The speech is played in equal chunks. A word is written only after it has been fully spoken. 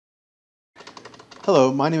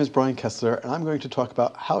Hello, my name is Brian Kessler, and I'm going to talk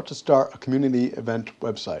about how to start a community event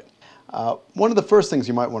website. One of the first things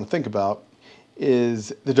you might want to think about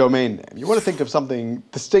is the domain name. You want to think of something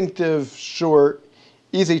distinctive, short,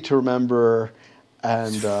 easy to remember,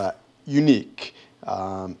 and unique.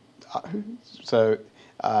 So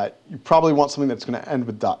you probably want something that's going to end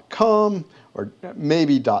with .com or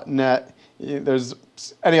maybe .net. There's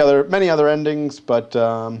many other endings, but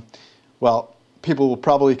well, people will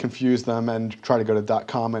probably confuse them and try to go to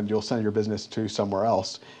 .com, and you'll send your business to somewhere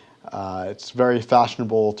else. It's very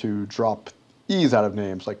fashionable to drop E's out of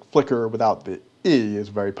names, like Flickr without the E is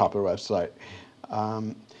a very popular website.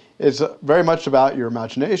 It's very much about your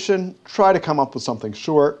imagination. Try to come up with something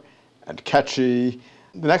short and catchy.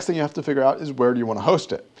 The next thing you have to figure out is where do you want to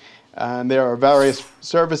host it. And there are various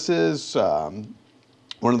services. One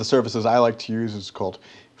of the services I like to use is called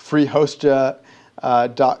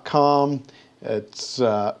freehostia.com. It's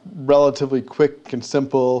relatively quick and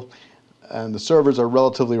simple, and the servers are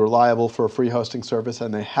relatively reliable for a free hosting service,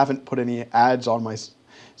 and they haven't put any ads on my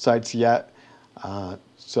sites yet.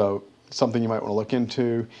 So something you might want to look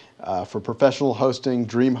into. For professional hosting,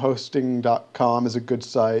 dreamhosting.com is a good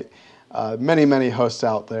site. Many hosts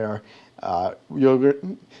out there. There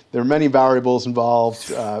are many variables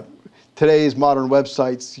involved. Today's modern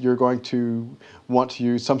websites, you're going to want to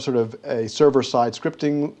use some sort of a server-side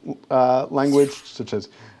scripting language, such as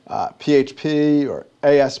PHP or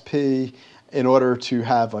ASP, in order to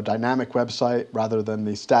have a dynamic website rather than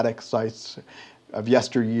the static sites of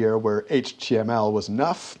yesteryear where HTML was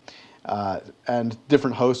enough. And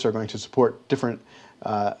different hosts are going to support different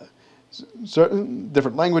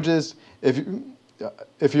languages.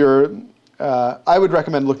 I would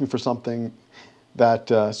recommend looking for something that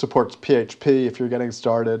supports PHP if you're getting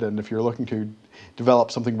started, and if you're looking to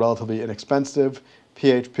develop something relatively inexpensive.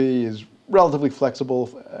 PHP is relatively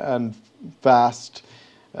flexible and fast,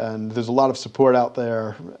 and there's a lot of support out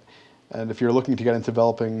there. And if you're looking to get into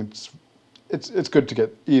developing, it's good to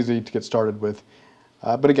easy to get started with.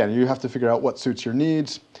 But again, you have to figure out what suits your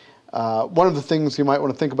needs. One of the things you might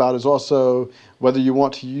want to think about is also whether you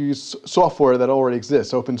want to use software that already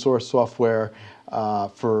exists, open source software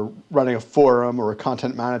for running a forum or a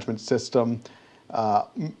content management system. A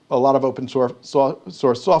lot of open source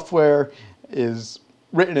software is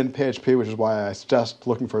written in PHP, which is why I suggest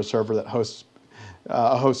looking for a server that hosts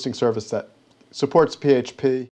a hosting service that supports PHP.